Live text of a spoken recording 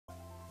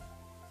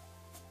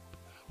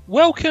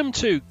Welcome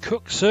to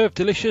Cook Serve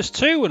Delicious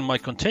 2 and my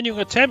continuing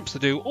attempts to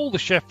do all the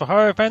Chef for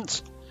Hire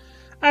events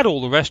at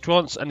all the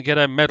restaurants and get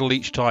a medal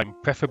each time,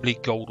 preferably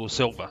gold or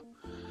silver.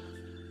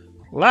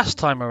 Last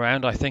time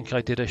around I think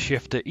I did a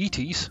shift at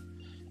Itali's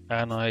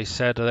and I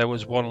said there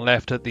was one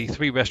left at the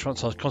 3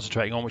 restaurants I was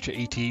concentrating on, which are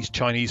Itali's,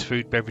 Chinese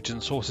food, beverages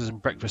and sauces,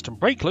 and breakfast and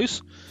break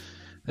loose.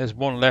 There's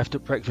one left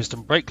at breakfast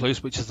and break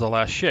loose, which is the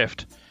last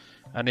shift,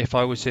 and if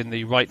I was in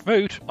the right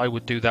mood I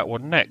would do that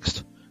one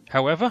next.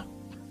 However,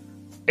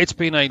 it's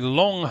been a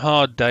long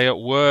hard day at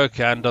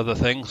work and other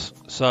things,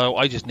 so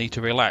I just need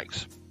to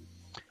relax.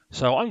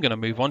 So I'm going to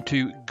move on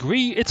to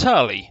Gree,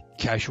 Itali,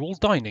 casual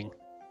dining.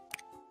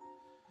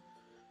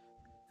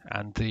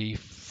 And the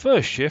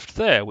first shift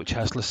there, which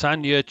has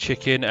lasagna,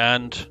 chicken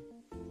and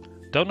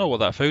don't know what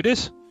that food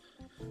is,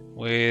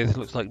 with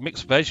looks like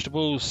mixed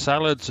vegetables,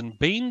 salads and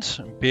beans,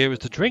 and beer as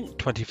the drink,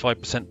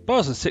 25%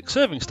 bars and 6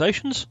 serving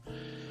stations.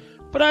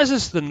 But as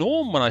is the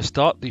norm when I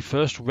start the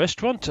first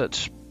restaurant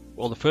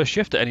or the first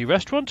shift at any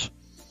restaurant,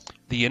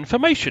 the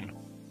information.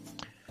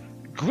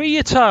 Gree,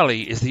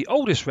 Itali is the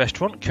oldest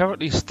restaurant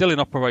currently still in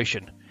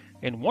operation.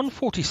 In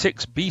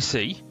 146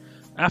 BC,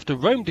 after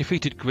Rome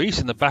defeated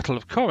Greece in the Battle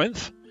of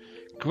Corinth,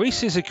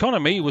 Greece's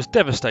economy was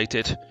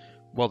devastated.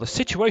 While the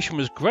situation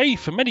was grave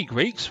for many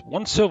Greeks,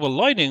 one silver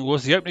lining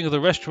was the opening of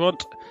the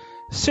restaurant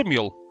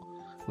Simul,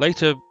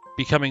 later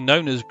becoming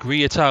known as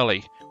Gree,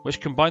 Itali, which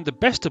combined the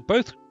best of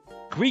both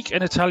Greek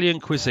and Italian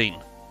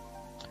cuisine.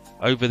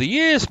 Over the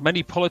years,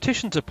 many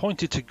politicians have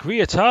pointed to Gree,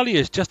 Itali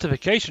as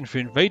justification for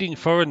invading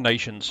foreign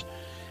nations,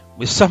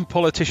 with some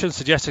politicians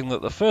suggesting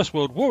that the First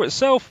World War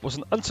itself was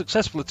an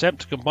unsuccessful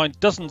attempt to combine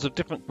dozens of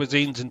different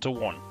cuisines into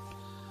one.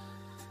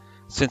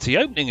 Since the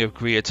opening of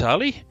Gree,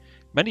 Itali,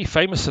 many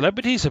famous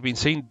celebrities have been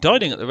seen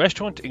dining at the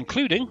restaurant,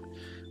 including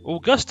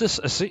Augustus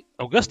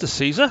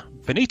Caesar,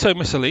 Benito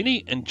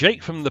Mussolini, and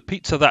Jake from the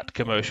Pizza That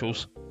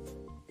commercials.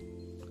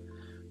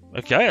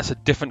 Okay, that's a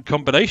different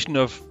combination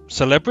of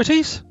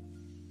celebrities.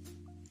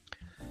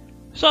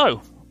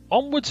 So,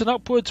 onwards and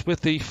upwards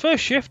with the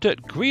first shift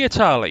at Gree,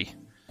 Itali.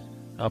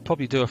 I'll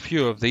probably do a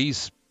few of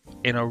these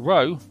in a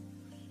row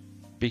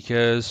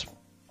because,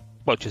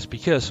 well, just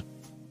because,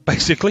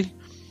 basically.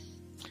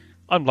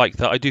 I'm like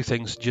that, I do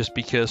things just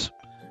because.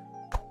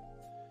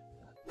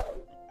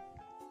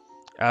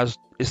 As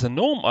is the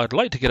norm, I'd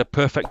like to get a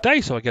perfect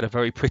day so I get a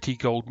very pretty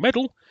gold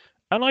medal,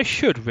 and I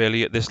should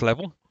really at this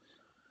level,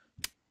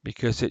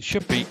 because it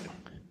should be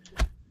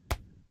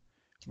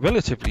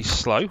relatively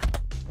slow,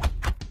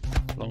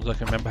 as long as I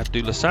can remember how to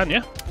do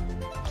lasagna.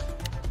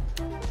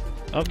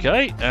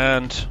 Okay,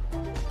 and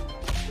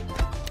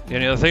the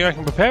only other thing I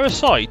can prepare is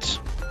sides.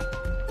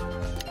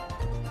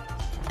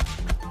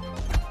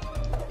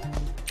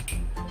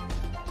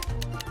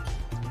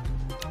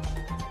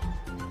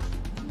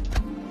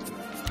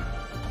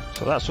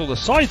 So that's all the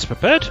sides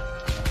prepared.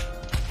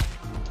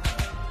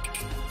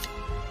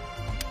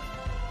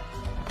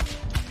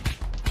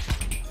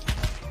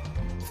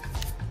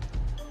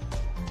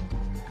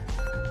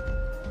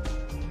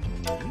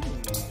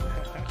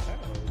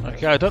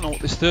 Okay, I don't know what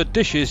this third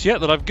dish is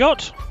yet that I've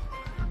got.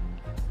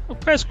 Well,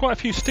 there's quite a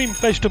few steamed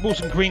vegetables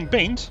and green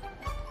beans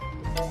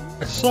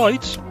as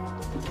sides.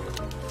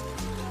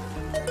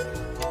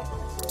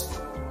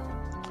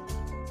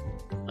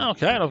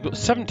 Okay, and I've got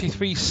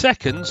 73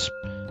 seconds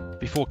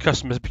before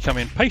customers become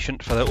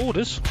impatient for their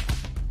orders,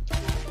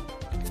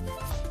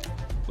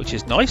 which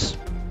is nice.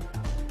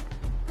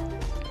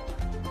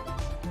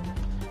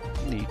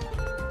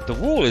 The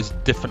wall is a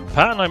different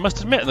pattern, I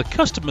must admit, and the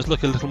customers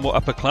look a little more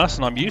upper class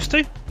than I'm used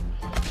to.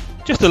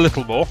 Just a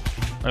little more.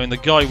 I mean, the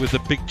guy with the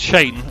big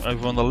chain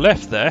over on the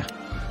left there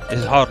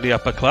is hardly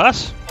upper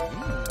class.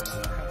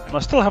 And I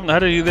still haven't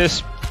had any of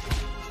this,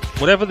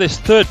 whatever this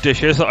third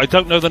dish is that I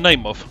don't know the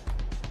name of.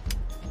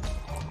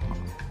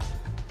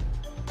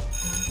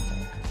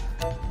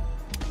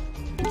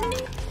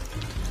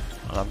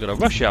 And I've got a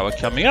rush hour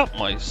coming up.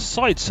 My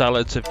side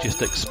salads have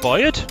just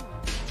expired,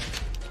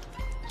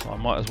 so I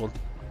might as well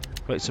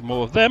create some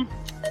more of them.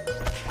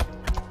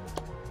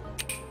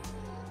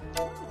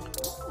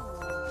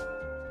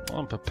 Well,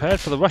 I'm prepared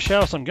for the rush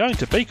hours I'm going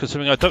to be,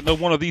 considering I don't know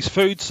one of these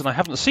foods and I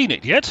haven't seen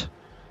it yet.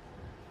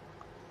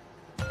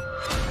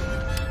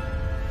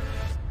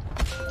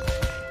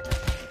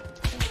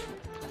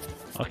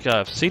 Okay,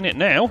 I've seen it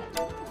now.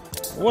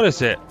 What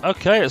is it?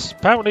 Okay, it's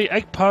apparently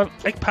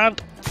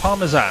eggplant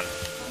parmesan.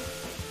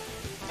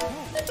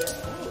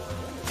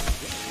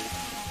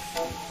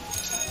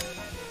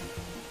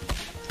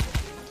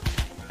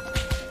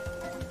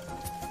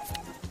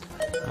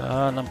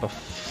 Number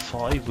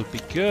 5 would be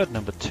good.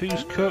 Number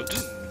 2's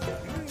cooked.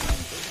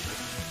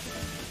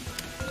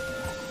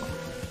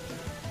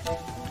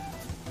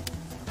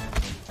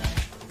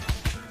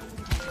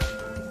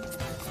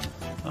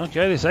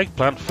 Okay, this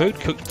eggplant food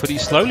cooked pretty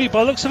slowly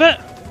by the looks of it.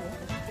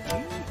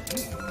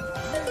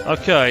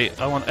 Okay,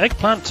 I want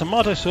eggplant,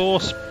 tomato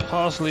sauce,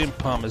 parsley and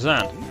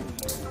parmesan.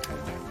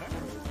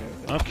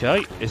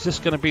 Okay, is this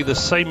going to be the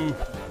same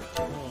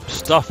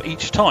stuff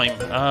each time.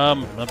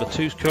 Number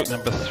 2's cooked,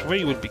 number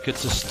 3 would be good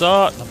to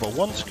start, number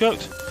 1's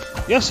cooked.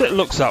 Yes, it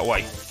looks that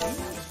way.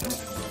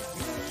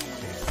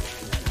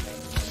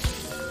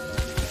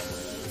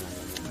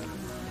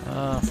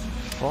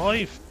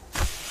 Five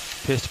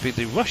appears to be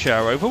the rush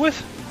hour over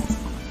with.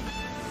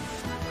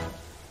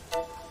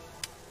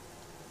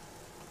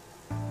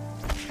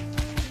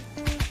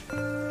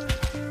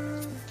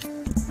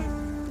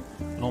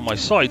 And all my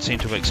sides seem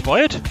to have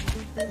expired.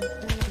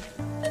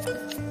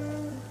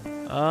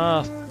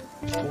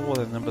 4,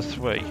 then number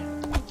 3.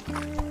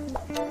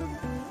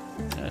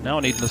 And now I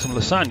need some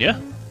lasagna.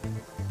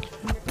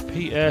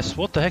 PS,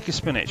 what the heck is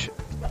spinach?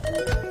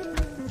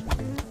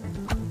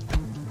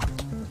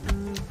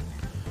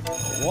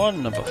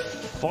 1, number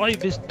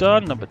 5 is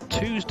done, number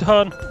 2's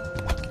done.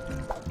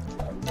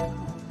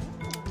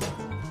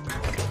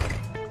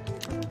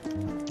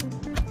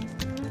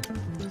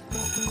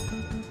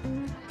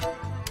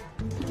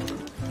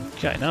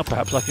 Okay, now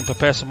perhaps I can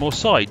prepare some more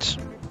sides.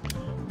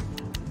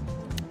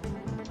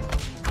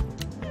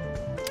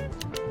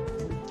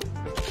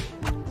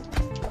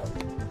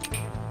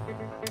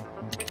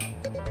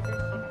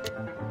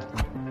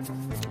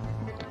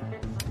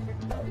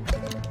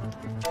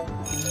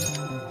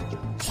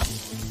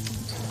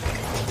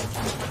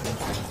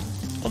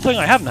 One thing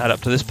I haven't had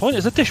up to this point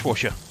is a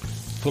dishwasher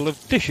full of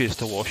dishes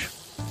to wash.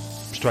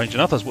 Strange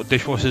enough, that's what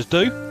dishwashers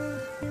do.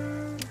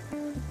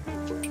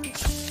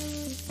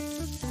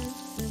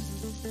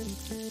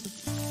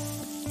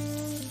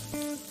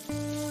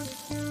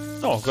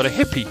 Oh, I've got a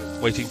hippie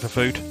waiting for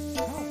food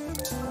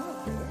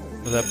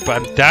with a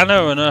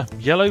bandana and a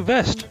yellow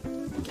vest.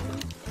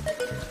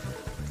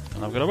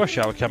 And I've got a rush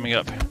hour coming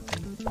up.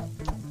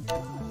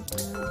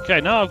 Okay,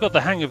 now I've got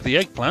the hang of the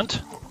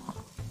eggplant.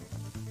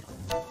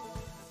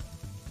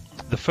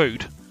 The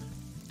food.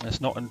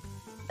 It's not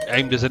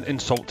aimed as an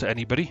insult to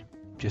anybody,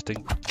 just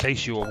in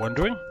case you were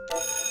wondering.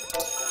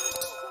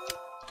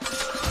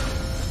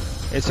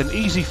 It's an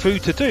easy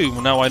food to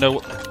do, now I know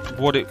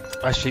what it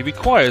actually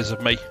requires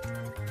of me.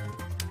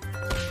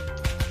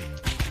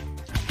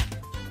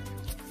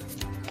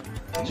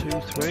 Two,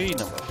 3,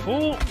 number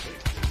 4.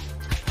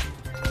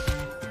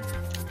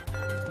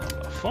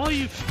 Number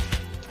 5.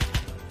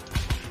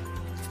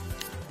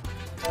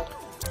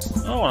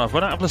 Oh, and I've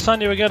run out of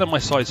lasagna again and my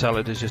side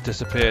salad has just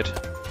disappeared.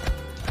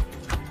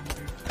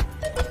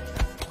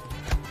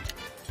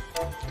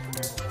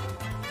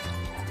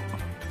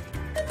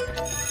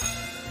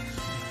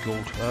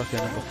 Good. Okay,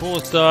 number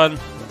 4's done.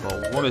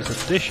 Number 1 is the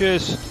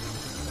dishes.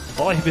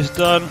 5 is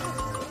done.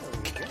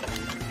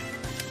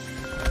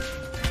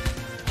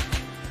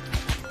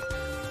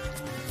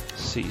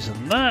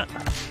 Season that.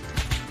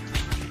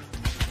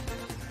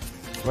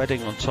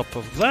 Breading on top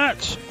of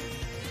that.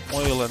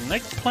 Oil and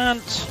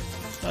eggplant.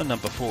 And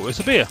number 4 is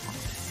a beer.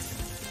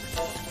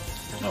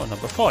 Oh,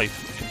 number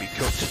 5 can be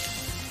cooked.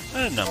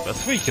 And number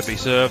 3 can be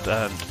served,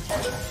 and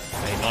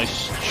a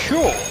nice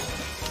chore.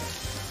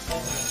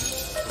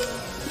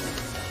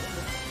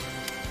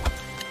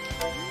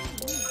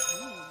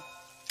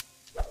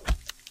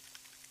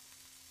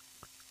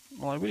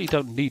 Well, I really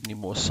don't need any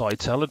more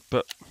side salad,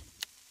 but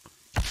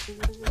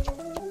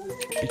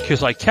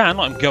because I can,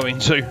 I'm going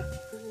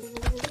to.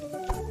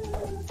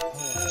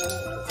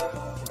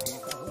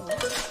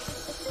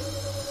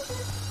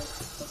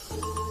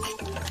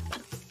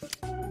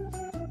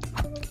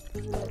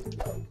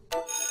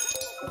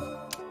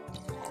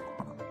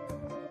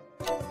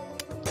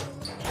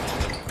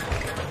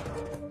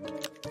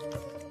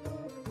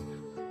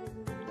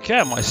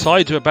 Yeah, my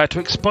sides are about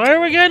to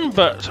expire again,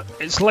 but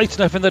it's late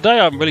enough in the day,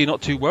 I'm really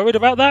not too worried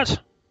about that.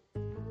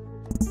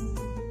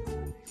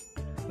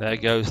 There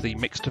goes the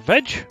mixed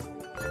veg.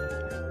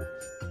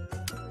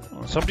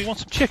 Oh, somebody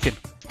wants some chicken.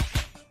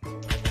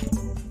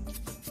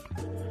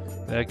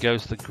 There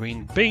goes the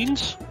green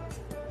beans.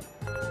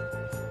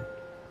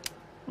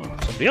 Oh,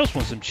 somebody else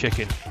wants some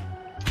chicken.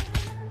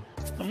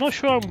 I'm not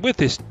sure I'm with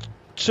this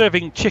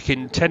serving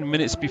chicken 10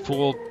 minutes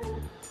before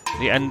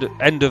the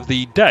end of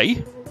the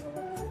day.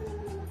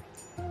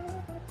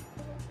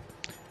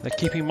 They're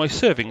keeping my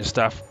serving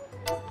staff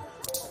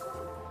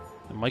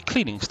and my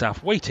cleaning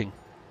staff waiting.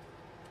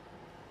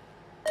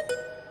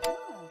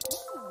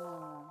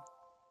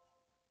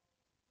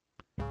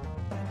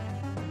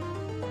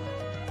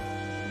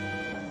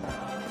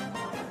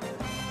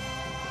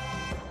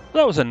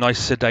 That was a nice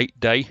sedate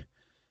day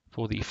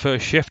for the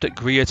first shift at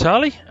Gree,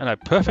 Itali, and a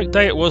perfect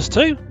day it was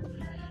too,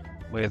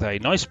 with a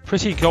nice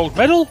pretty gold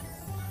medal,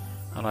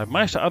 and I've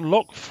managed to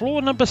unlock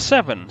floor number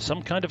 7,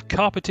 some kind of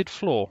carpeted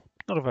floor.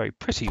 Not a very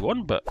pretty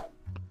one, but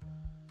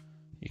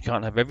you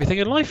can't have everything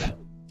in life.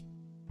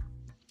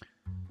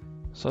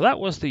 So that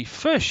was the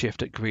first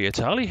shift at Gree,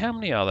 Itali. How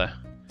many are there?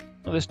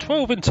 Well, there's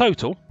 12 in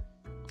total,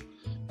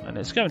 and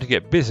it's going to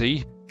get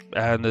busy,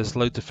 and there's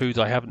loads of food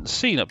I haven't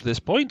seen up to this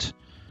point.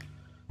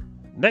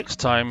 Next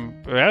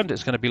time around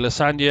it's going to be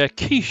lasagna,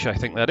 quiche I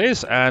think that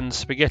is, and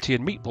spaghetti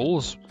and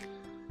meatballs.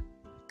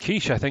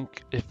 Quiche I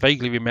think, if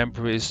vaguely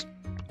remember, is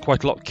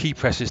quite a lot of key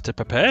presses to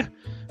prepare.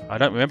 I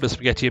don't remember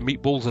spaghetti and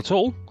meatballs at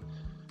all.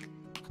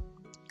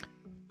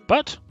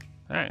 But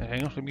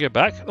Hang on, let me go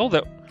back.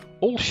 Oh,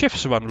 all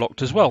shifts are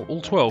unlocked as well,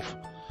 all 12.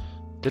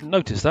 Didn't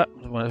notice that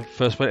when I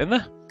first went in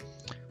there.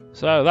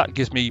 So that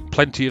gives me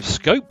plenty of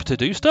scope to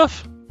do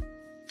stuff.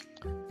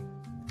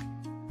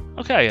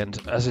 Okay, and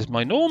as is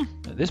my norm,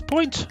 at this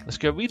point, let's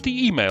go read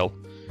the email.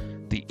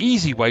 The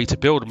easy way to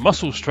build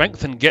muscle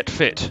strength and get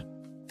fit.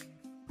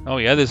 Oh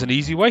yeah, there's an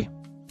easy way.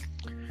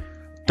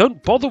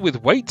 Don't bother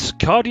with weights,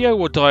 cardio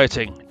or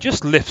dieting,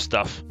 just lift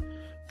stuff.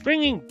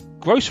 Bringing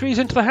groceries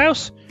into the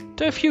house?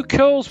 Do a few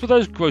curls with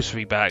those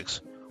grocery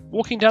bags.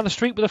 Walking down the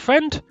street with a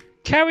friend?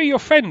 Carry your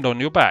friend on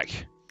your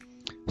back.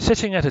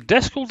 Sitting at a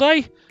desk all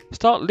day?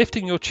 Start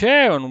lifting your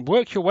chair and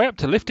work your way up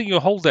to lifting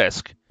your whole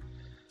desk.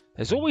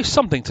 There's always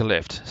something to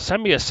lift.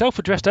 Send me a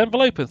self-addressed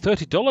envelope and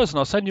 $30 and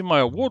I'll send you my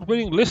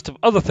award-winning list of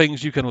other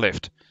things you can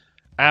lift.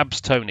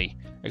 Abs Tony,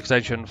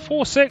 extension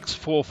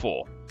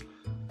 4644.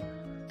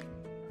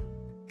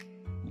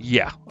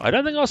 Yeah, I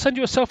don't think I'll send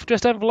you a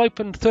self-addressed envelope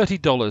and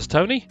 $30,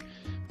 Tony,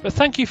 but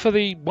thank you for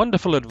the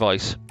wonderful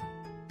advice.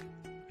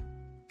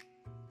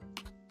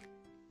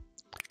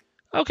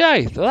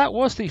 Okay, that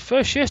was the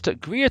first shift at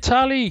Gree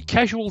Itali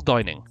Casual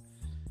Dining.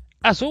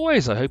 As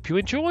always, I hope you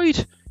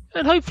enjoyed,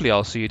 and hopefully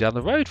I'll see you down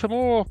the road for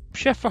more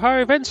Chef for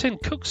Hire events in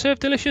Cook Serve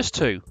Delicious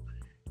too.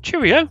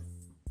 Cheerio!